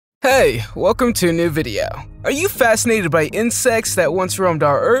Hey, welcome to a new video. Are you fascinated by insects that once roamed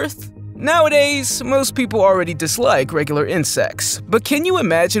our Earth? Nowadays, most people already dislike regular insects, but can you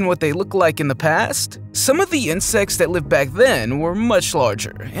imagine what they looked like in the past? Some of the insects that lived back then were much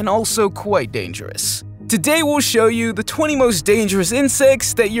larger and also quite dangerous. Today we'll show you the 20 most dangerous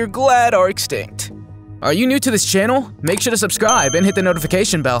insects that you're glad are extinct. Are you new to this channel? Make sure to subscribe and hit the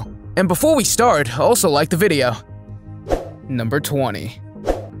notification bell. And before we start, also like the video. Number 20.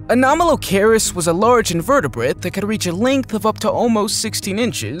 Anomalocaris was a large invertebrate that could reach a length of up to almost 16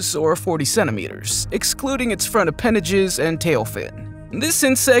 inches or 40 centimeters, excluding its front appendages and tail fin. This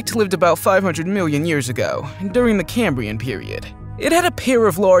insect lived about 500 million years ago, during the Cambrian period. It had a pair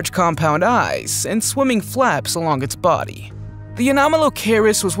of large compound eyes and swimming flaps along its body. The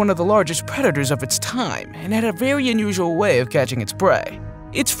Anomalocaris was one of the largest predators of its time and had a very unusual way of catching its prey.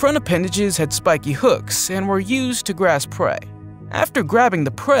 Its front appendages had spiky hooks and were used to grasp prey. After grabbing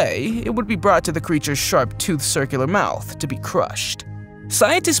the prey, it would be brought to the creature's sharp-toothed circular mouth to be crushed.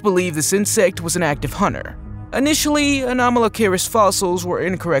 Scientists believe this insect was an active hunter. Initially, Anomalocaris fossils were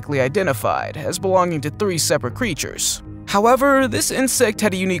incorrectly identified as belonging to 3 separate creatures. However, this insect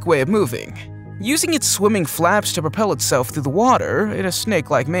had a unique way of moving, using its swimming flaps to propel itself through the water in a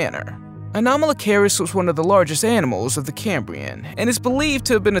snake-like manner. Anomalocaris was one of the largest animals of the Cambrian and is believed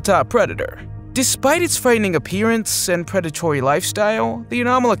to have been a top predator. Despite its frightening appearance and predatory lifestyle, the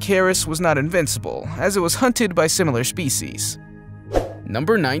Anomalocaris was not invincible, as it was hunted by similar species.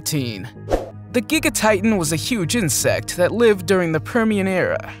 Number 19. The Gigatitan was a huge insect that lived during the Permian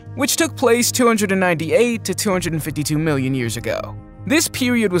era, which took place 298 to 252 million years ago. This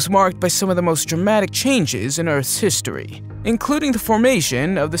period was marked by some of the most dramatic changes in Earth's history, including the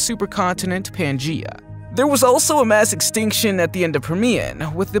formation of the supercontinent Pangaea. There was also a mass extinction at the end of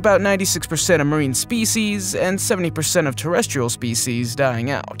Permian, with about 96% of marine species and 70% of terrestrial species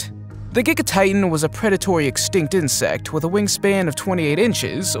dying out. The Gigatitan was a predatory extinct insect with a wingspan of 28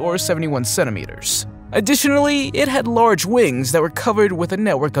 inches or 71 centimeters. Additionally, it had large wings that were covered with a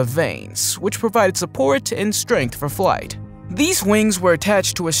network of veins, which provided support and strength for flight. These wings were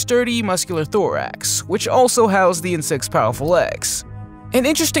attached to a sturdy, muscular thorax, which also housed the insect's powerful legs. An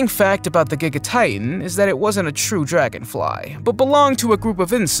interesting fact about the Gigatitan is that it wasn't a true dragonfly, but belonged to a group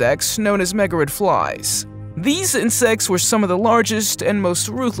of insects known as megarid flies. These insects were some of the largest and most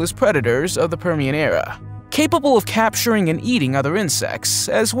ruthless predators of the Permian era, capable of capturing and eating other insects,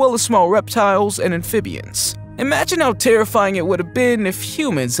 as well as small reptiles and amphibians. Imagine how terrifying it would have been if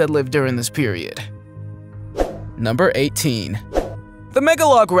humans had lived during this period. Number 18. The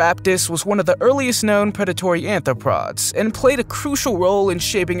Megalograptus was one of the earliest known predatory arthropods and played a crucial role in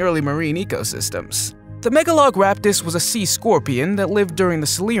shaping early marine ecosystems. The Megalograptus was a sea scorpion that lived during the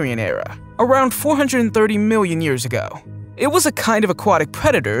Silurian era, around 430 million years ago. It was a kind of aquatic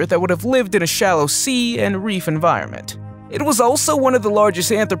predator that would have lived in a shallow sea and reef environment. It was also one of the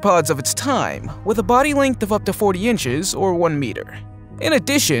largest arthropods of its time, with a body length of up to 40 inches or 1 meter. In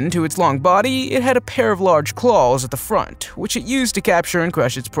addition to its long body, it had a pair of large claws at the front, which it used to capture and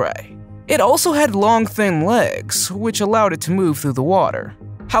crush its prey. It also had long, thin legs, which allowed it to move through the water.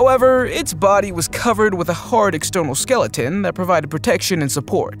 However, its body was covered with a hard external skeleton that provided protection and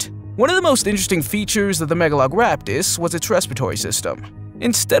support. One of the most interesting features of the Megalograptus was its respiratory system.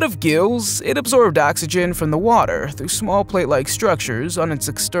 Instead of gills, it absorbed oxygen from the water through small plate-like structures on its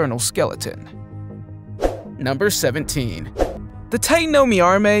external skeleton. Number 17. The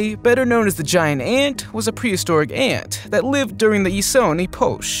Titanomyarme, better known as the giant ant, was a prehistoric ant that lived during the Isoni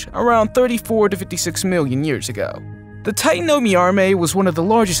Epoch, around 34 to 56 million years ago. The Titanomyarme was one of the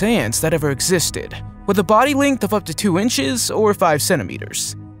largest ants that ever existed, with a body length of up to 2 inches or 5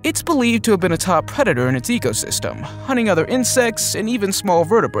 centimeters. It's believed to have been a top predator in its ecosystem, hunting other insects and even small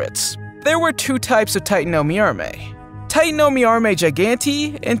vertebrates. There were 2 types of Titanomyarme: Titanomyarme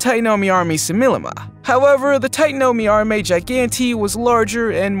gigantea and Titanomyarme similima. However, the Titanomyarme gigantea was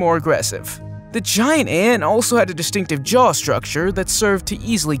larger and more aggressive. The giant ant also had a distinctive jaw structure that served to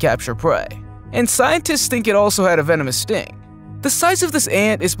easily capture prey, and scientists think it also had a venomous sting. The size of this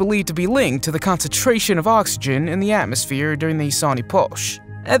ant is believed to be linked to the concentration of oxygen in the atmosphere during the Isoni Epoch.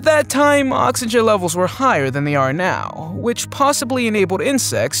 At that time, oxygen levels were higher than they are now, which possibly enabled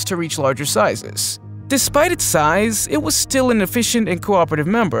insects to reach larger sizes. Despite its size, it was still an efficient and cooperative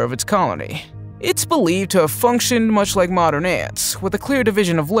member of its colony. It's believed to have functioned much like modern ants, with a clear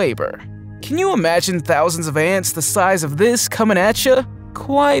division of labor. Can you imagine thousands of ants the size of this coming at you?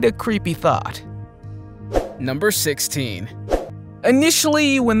 Quite a creepy thought. Number 16.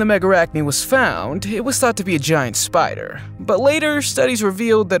 Initially, when the Megarachne was found, it was thought to be a giant spider, but later studies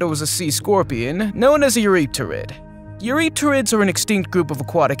revealed that it was a sea scorpion known as a Eurypterid. Eurypterids are an extinct group of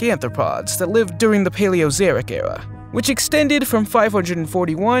aquatic arthropods that lived during the Paleozoic era, which extended from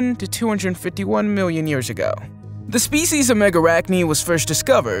 541 to 251 million years ago. The species of Megarachne was first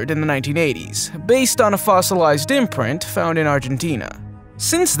discovered in the 1980s, based on a fossilized imprint found in Argentina.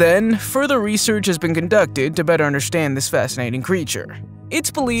 Since then, further research has been conducted to better understand this fascinating creature. It's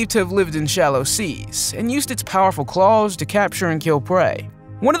believed to have lived in shallow seas and used its powerful claws to capture and kill prey.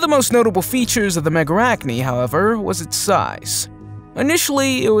 One of the most notable features of the Megarachne, however, was its size.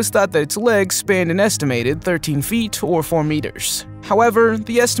 Initially, it was thought that its legs spanned an estimated 13 feet or 4 meters. However,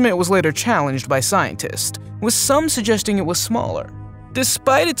 the estimate was later challenged by scientists, with some suggesting it was smaller.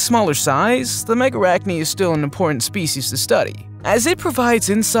 Despite its smaller size, the Megarachne is still an important species to study, as it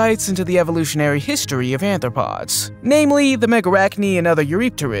provides insights into the evolutionary history of arthropods. Namely, the Megarachne and other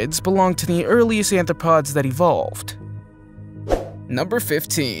Eurypterids belong to the earliest arthropods that evolved. Number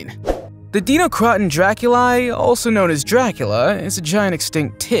 15. The Dinocroton draculae, also known as Dracula, is a giant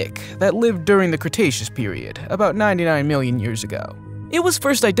extinct tick that lived during the Cretaceous period, about 99 million years ago. It was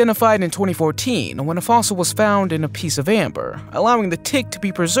first identified in 2014 when a fossil was found in a piece of amber, allowing the tick to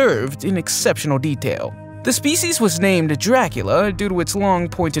be preserved in exceptional detail. The species was named Dracula due to its long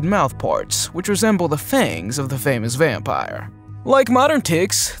pointed mouth parts, which resemble the fangs of the famous vampire. Like modern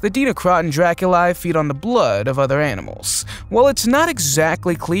ticks, the Dinocroton draculae feed on the blood of other animals. While it's not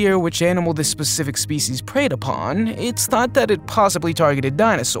exactly clear which animal this specific species preyed upon, it's thought that it possibly targeted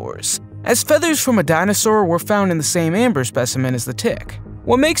dinosaurs, as feathers from a dinosaur were found in the same amber specimen as the tick.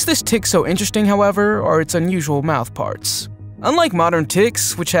 What makes this tick so interesting, however, are its unusual mouth parts. Unlike modern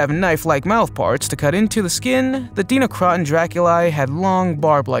ticks, which have knife-like mouth parts to cut into the skin, the Dinocroton draculae had long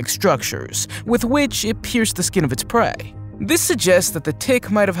barb-like structures, with which it pierced the skin of its prey. This suggests that the tick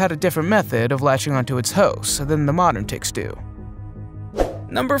might have had a different method of latching onto its host than the modern ticks do.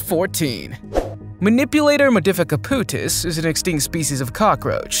 Number 14. Manipulator modificaputus is an extinct species of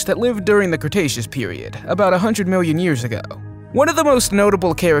cockroach that lived during the Cretaceous period, about 100 million years ago. One of the most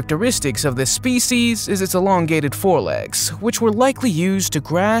notable characteristics of this species is its elongated forelegs, which were likely used to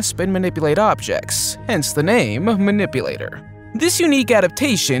grasp and manipulate objects, hence the name manipulator. This unique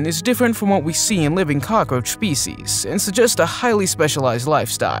adaptation is different from what we see in living cockroach species and suggests a highly specialized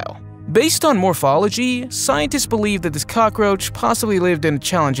lifestyle. Based on morphology, scientists believe that this cockroach possibly lived in a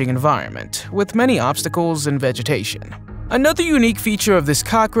challenging environment, with many obstacles and vegetation. Another unique feature of this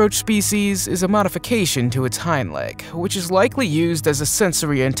cockroach species is a modification to its hind leg, which is likely used as a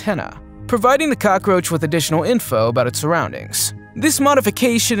sensory antenna, providing the cockroach with additional info about its surroundings. This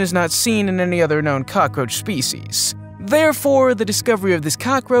modification is not seen in any other known cockroach species. Therefore, the discovery of this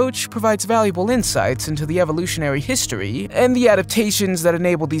cockroach provides valuable insights into the evolutionary history and the adaptations that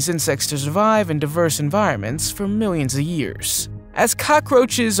enable these insects to survive in diverse environments for millions of years. As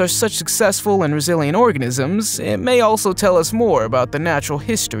cockroaches are such successful and resilient organisms, it may also tell us more about the natural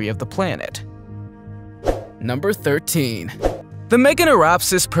history of the planet. Number 13. The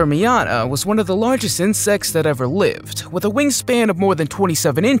Meganeuropsis permiana was one of the largest insects that ever lived, with a wingspan of more than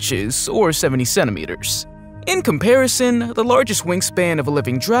 27 inches or 70 centimeters. In comparison, the largest wingspan of a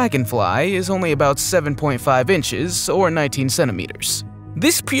living dragonfly is only about 7.5 inches or 19 centimeters.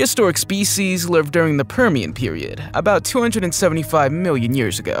 This prehistoric species lived during the Permian period, about 275 million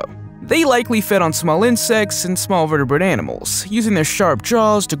years ago. They likely fed on small insects and small vertebrate animals, using their sharp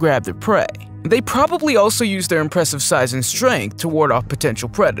jaws to grab their prey. They probably also used their impressive size and strength to ward off potential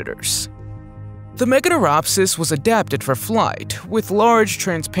predators. The Meganeuropsis was adapted for flight, with large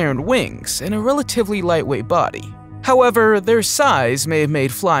transparent wings and a relatively lightweight body. However, their size may have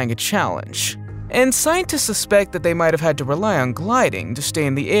made flying a challenge, and scientists suspect that they might have had to rely on gliding to stay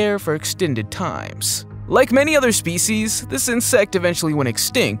in the air for extended times. Like many other species, this insect eventually went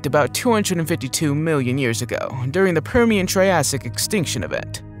extinct about 252 million years ago during the Permian-Triassic extinction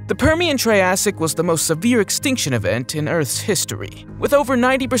event. The Permian-Triassic was the most severe extinction event in Earth's history, with over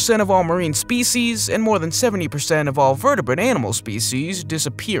 90% of all marine species and more than 70% of all vertebrate animal species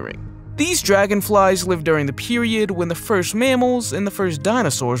disappearing. These dragonflies lived during the period when the first mammals and the first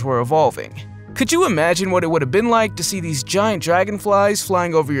dinosaurs were evolving. Could you imagine what it would have been like to see these giant dragonflies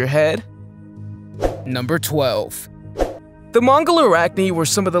flying over your head? Number 12. The Mongolorachni were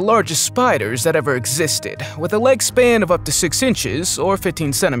some of the largest spiders that ever existed, with a leg span of up to 6 inches or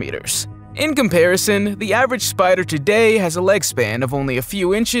 15 centimeters. In comparison, the average spider today has a leg span of only a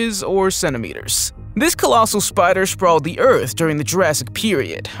few inches or centimeters. This colossal spider sprawled the Earth during the Jurassic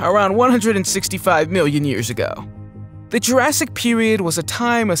period, around 165 million years ago. The Jurassic period was a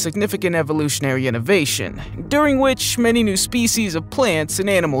time of significant evolutionary innovation, during which many new species of plants and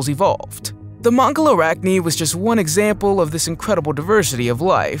animals evolved. The Mongolorachni was just one example of this incredible diversity of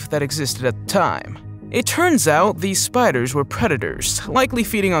life that existed at the time. It turns out these spiders were predators, likely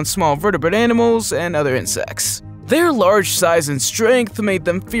feeding on small vertebrate animals and other insects. Their large size and strength made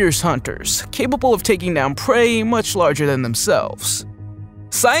them fierce hunters, capable of taking down prey much larger than themselves.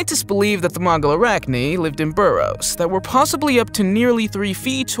 Scientists believe that the Mongolarachne lived in burrows that were possibly up to nearly 3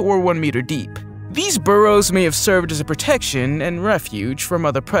 feet or 1 meter deep. These burrows may have served as a protection and refuge from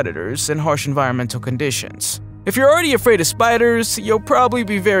other predators in harsh environmental conditions. If you're already afraid of spiders, you'll probably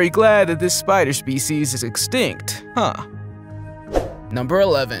be very glad that this spider species is extinct, huh? Number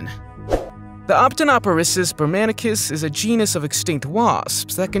 11. The Optinoporissus burmanicus is a genus of extinct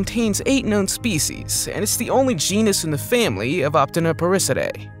wasps that contains 8 known species, and it's the only genus in the family of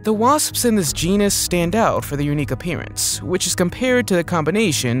Optinoporicidae. The wasps in this genus stand out for their unique appearance, which is compared to the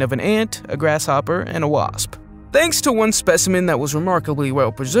combination of an ant, a grasshopper, and a wasp. Thanks to one specimen that was remarkably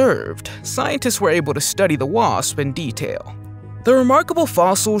well preserved, scientists were able to study the wasp in detail. The remarkable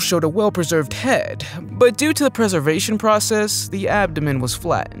fossil showed a well-preserved head, but due to the preservation process, the abdomen was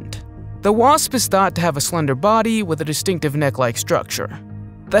flattened. The wasp is thought to have a slender body with a distinctive neck-like structure.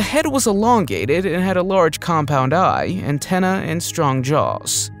 The head was elongated and had a large compound eye, antenna, and strong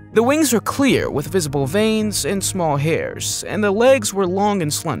jaws. The wings are clear with visible veins and small hairs, and the legs were long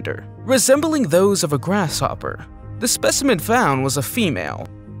and slender, resembling those of a grasshopper. The specimen found was a female.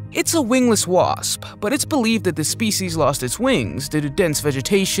 It's a wingless wasp, but it's believed that the species lost its wings due to dense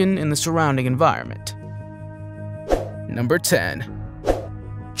vegetation in the surrounding environment. Number 10.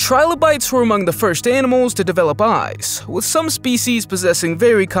 Trilobites were among the first animals to develop eyes, with some species possessing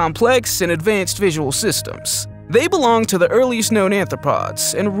very complex and advanced visual systems. They belong to the earliest known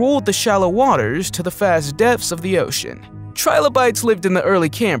arthropods and ruled the shallow waters to the vast depths of the ocean. Trilobites lived in the early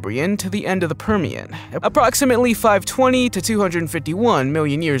Cambrian to the end of the Permian, approximately 520 to 251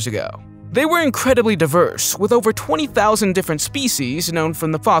 million years ago. They were incredibly diverse, with over 20,000 different species known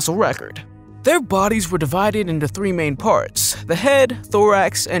from the fossil record. Their bodies were divided into 3 main parts: the head,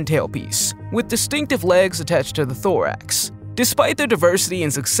 thorax, and tailpiece, with distinctive legs attached to the thorax. Despite their diversity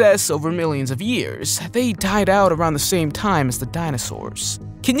and success over millions of years, they died out around the same time as the dinosaurs.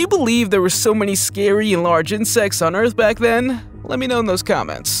 Can you believe there were so many scary and large insects on Earth back then? Let me know in those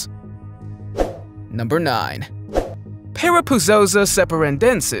comments. Number 9. Parapuzosa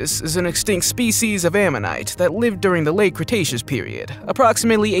separendensis is an extinct species of ammonite that lived during the late Cretaceous period,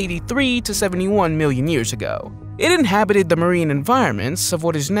 approximately 83 to 71 million years ago. It inhabited the marine environments of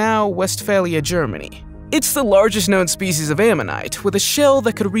what is now Westphalia, Germany. It's the largest known species of ammonite, with a shell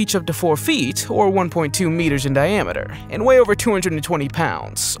that could reach up to 4 feet, or 1.2 meters in diameter, and weigh over 220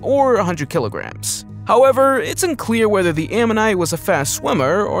 pounds, or 100 kilograms. However, it's unclear whether the ammonite was a fast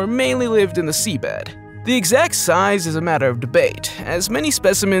swimmer or mainly lived in the seabed. The exact size is a matter of debate, as many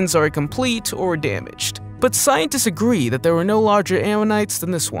specimens are incomplete or damaged, but scientists agree that there were no larger ammonites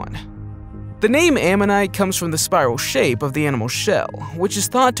than this one. The name ammonite comes from the spiral shape of the animal's shell, which is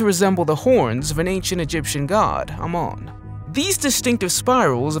thought to resemble the horns of an ancient Egyptian god, Ammon. These distinctive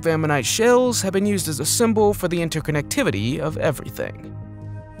spirals of ammonite shells have been used as a symbol for the interconnectivity of everything.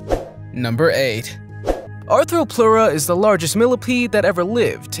 Number 8. Arthropleura is the largest millipede that ever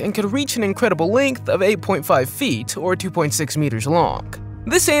lived and could reach an incredible length of 8.5 feet or 2.6 meters long.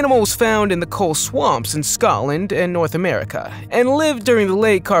 This animal was found in the coal swamps in Scotland and North America and lived during the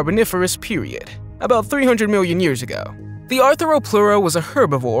late Carboniferous period, about 300 million years ago. The Arthropleura was a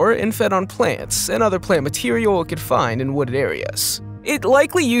herbivore and fed on plants and other plant material it could find in wooded areas. It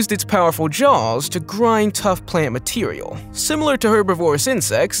likely used its powerful jaws to grind tough plant material, similar to herbivorous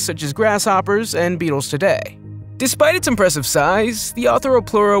insects such as grasshoppers and beetles today. Despite its impressive size, the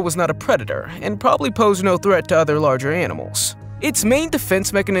Arthropleura was not a predator and probably posed no threat to other larger animals. Its main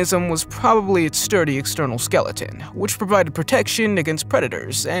defense mechanism was probably its sturdy external skeleton, which provided protection against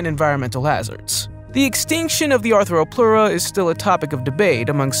predators and environmental hazards. The extinction of the Arthropleura is still a topic of debate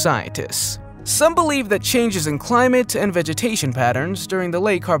among scientists. Some believe that changes in climate and vegetation patterns during the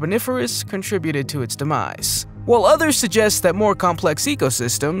late Carboniferous contributed to its demise, while others suggest that more complex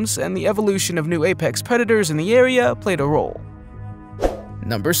ecosystems and the evolution of new apex predators in the area played a role.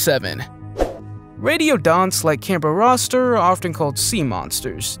 Number 7. Radiodonts like Cambrobroster are often called sea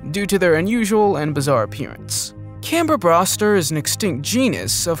monsters due to their unusual and bizarre appearance. Cambrobroster is an extinct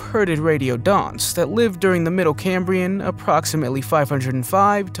genus of herded radiodonts that lived during the Middle Cambrian approximately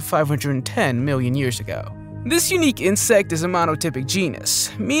 505 to 510 million years ago. This unique insect is a monotypic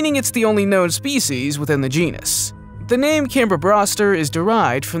genus, meaning it's the only known species within the genus. The name Cambrobroster is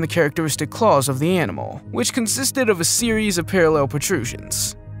derived from the characteristic claws of the animal, which consisted of a series of parallel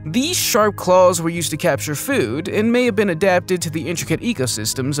protrusions. These sharp claws were used to capture food and may have been adapted to the intricate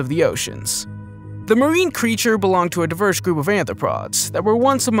ecosystems of the oceans. The marine creature belonged to a diverse group of arthropods that were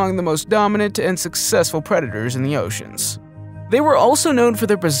once among the most dominant and successful predators in the oceans. They were also known for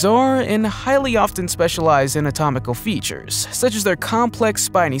their bizarre and highly often specialized anatomical features, such as their complex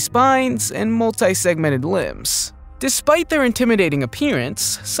spiny spines and multi-segmented limbs. Despite their intimidating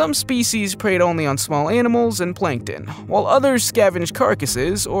appearance, some species preyed only on small animals and plankton, while others scavenged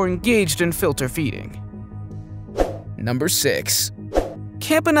carcasses or engaged in filter feeding. Number 6.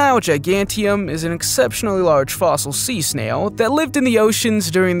 Campanile giganteum is an exceptionally large fossil sea snail that lived in the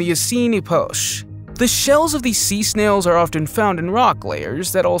oceans during the Eocene epoch. The shells of these sea snails are often found in rock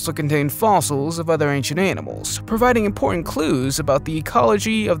layers that also contain fossils of other ancient animals, providing important clues about the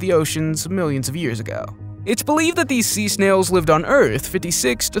ecology of the oceans millions of years ago. It's believed that these sea snails lived on Earth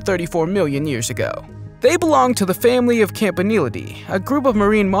 56 to 34 million years ago. They belong to the family of Campanilidae, a group of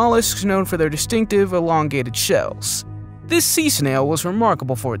marine mollusks known for their distinctive elongated shells. This sea snail was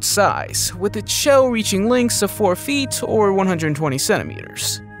remarkable for its size, with its shell reaching lengths of 4 feet or 120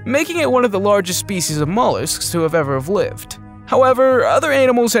 centimeters, making it one of the largest species of mollusks to have ever lived. However, other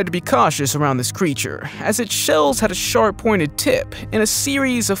animals had to be cautious around this creature, as its shells had a sharp pointed tip and a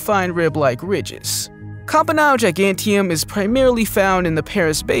series of fine rib-like ridges. Campanile giganteum is primarily found in the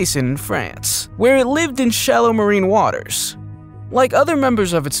Paris Basin in France, where it lived in shallow marine waters. Like other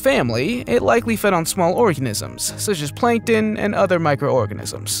members of its family, it likely fed on small organisms, such as plankton and other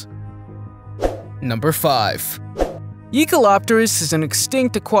microorganisms. Number 5. Echolopterus is an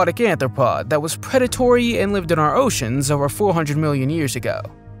extinct aquatic arthropod that was predatory and lived in our oceans over 400 million years ago.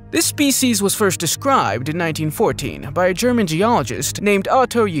 This species was first described in 1914 by a German geologist named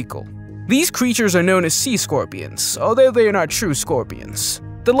Otto Jekyll. These creatures are known as sea scorpions, although they are not true scorpions.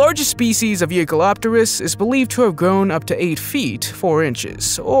 The largest species of Echolopterus is believed to have grown up to 8 feet 4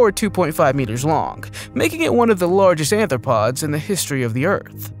 inches, or 2.5 meters long, making it one of the largest arthropods in the history of the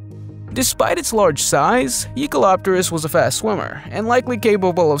Earth. Despite its large size, Echolopterus was a fast swimmer, and likely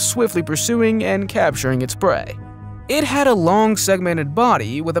capable of swiftly pursuing and capturing its prey. It had a long segmented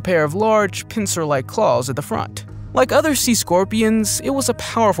body with a pair of large, pincer-like claws at the front. Like other sea scorpions, it was a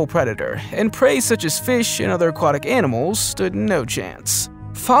powerful predator, and prey such as fish and other aquatic animals stood no chance.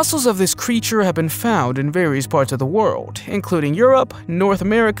 Fossils of this creature have been found in various parts of the world, including Europe, North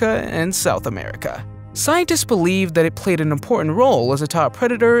America, and South America. Scientists believe that it played an important role as a top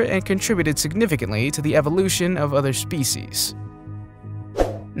predator and contributed significantly to the evolution of other species.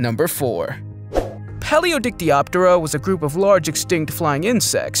 Number 4. Paleodictyoptera was a group of large extinct flying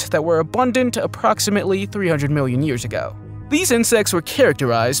insects that were abundant approximately 300 million years ago. These insects were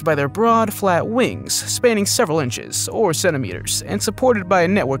characterized by their broad, flat wings, spanning several inches or centimeters, and supported by a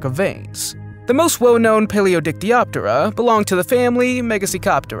network of veins. The most well-known Paleodictyoptera belonged to the family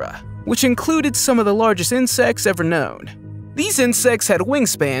Megacycoptera, which included some of the largest insects ever known. These insects had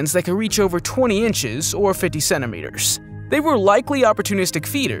wingspans that could reach over 20 inches or 50 centimeters. They were likely opportunistic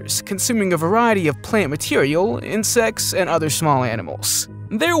feeders, consuming a variety of plant material, insects, and other small animals.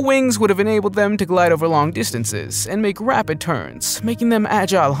 Their wings would have enabled them to glide over long distances and make rapid turns, making them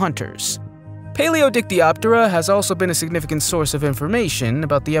agile hunters. Paleodictyoptera has also been a significant source of information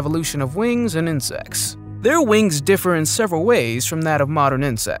about the evolution of wings and insects. Their wings differ in several ways from that of modern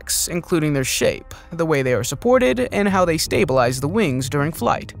insects, including their shape, the way they are supported, and how they stabilize the wings during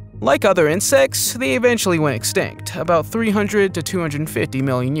flight. Like other insects, they eventually went extinct, about 300 to 250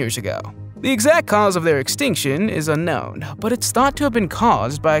 million years ago. The exact cause of their extinction is unknown, but it's thought to have been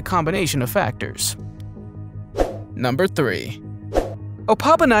caused by a combination of factors. Number 3.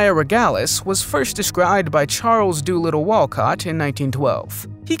 Opaponia regalis was first described by Charles Doolittle Walcott in 1912.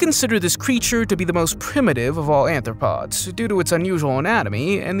 He considered this creature to be the most primitive of all arthropods due to its unusual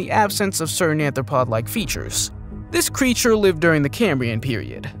anatomy and the absence of certain arthropod-like features. This creature lived during the Cambrian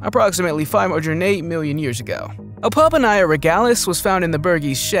period, approximately 508 million years ago. Opaponia regalis was found in the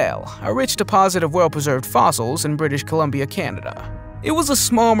Burgess Shale, a rich deposit of well-preserved fossils in British Columbia, Canada. It was a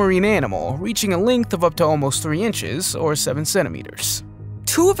small marine animal, reaching a length of up to almost 3 inches or 7 centimeters.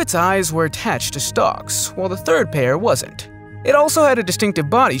 2 of its eyes were attached to stalks, while the third pair wasn't. It also had a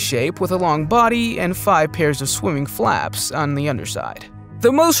distinctive body shape with a long body and 5 pairs of swimming flaps on the underside.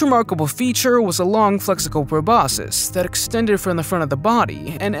 The most remarkable feature was a long flexible proboscis that extended from the front of the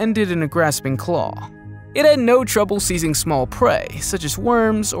body and ended in a grasping claw. It had no trouble seizing small prey, such as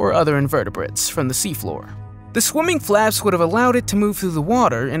worms or other invertebrates, from the seafloor. The swimming flaps would have allowed it to move through the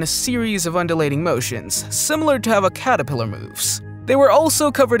water in a series of undulating motions, similar to how a caterpillar moves. They were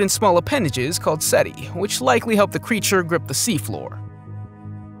also covered in small appendages called setae, which likely helped the creature grip the seafloor.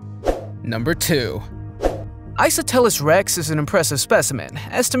 Number 2. Isotellus rex is an impressive specimen,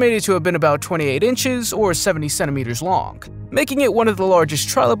 estimated to have been about 28 inches or 70 centimeters long, making it one of the largest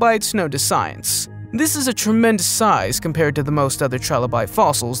trilobites known to science. This is a tremendous size compared to the most other trilobite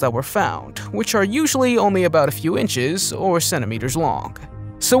fossils that were found, which are usually only about a few inches or centimeters long.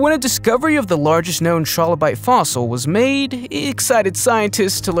 So when a discovery of the largest known trilobite fossil was made, it excited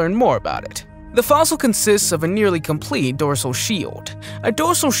scientists to learn more about it. The fossil consists of a nearly complete dorsal shield. A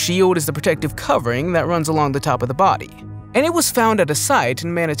dorsal shield is the protective covering that runs along the top of the body, and it was found at a site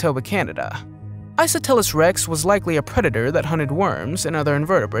in Manitoba, Canada. Isotellus rex was likely a predator that hunted worms and other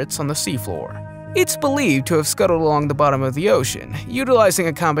invertebrates on the seafloor. It's believed to have scuttled along the bottom of the ocean, utilizing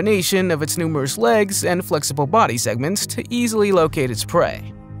a combination of its numerous legs and flexible body segments to easily locate its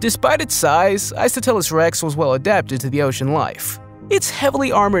prey. Despite its size, Isotellus rex was well adapted to the ocean life. Its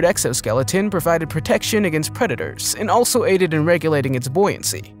heavily armored exoskeleton provided protection against predators and also aided in regulating its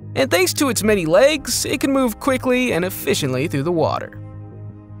buoyancy. And thanks to its many legs, it can move quickly and efficiently through the water.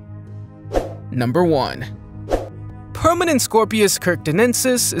 Number 1. Permanent Scorpius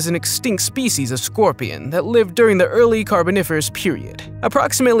kirktanensis is an extinct species of scorpion that lived during the early Carboniferous period,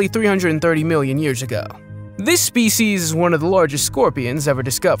 approximately 330 million years ago. This species is one of the largest scorpions ever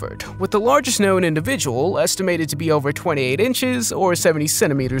discovered, with the largest known individual estimated to be over 28 inches or 70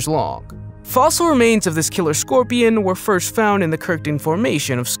 centimeters long. Fossil remains of this killer scorpion were first found in the Kirkton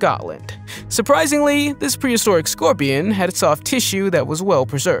Formation of Scotland. Surprisingly, this prehistoric scorpion had soft tissue that was well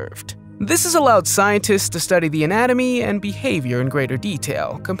preserved. This has allowed scientists to study the anatomy and behavior in greater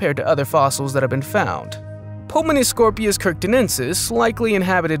detail compared to other fossils that have been found. Pulmoniscorpius kirktanensis likely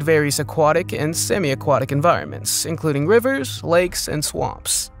inhabited various aquatic and semi-aquatic environments, including rivers, lakes, and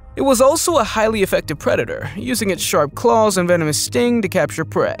swamps. It was also a highly effective predator, using its sharp claws and venomous sting to capture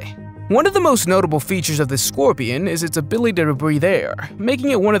prey. One of the most notable features of this scorpion is its ability to breathe air, making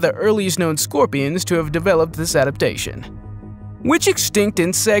it one of the earliest known scorpions to have developed this adaptation. Which extinct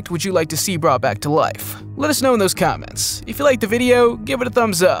insect would you like to see brought back to life? Let us know in those comments. If you liked the video, give it a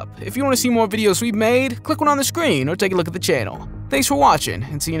thumbs up. If you want to see more videos we've made, click one on the screen or take a look at the channel. Thanks for watching,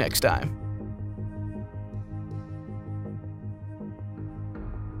 and see you next time.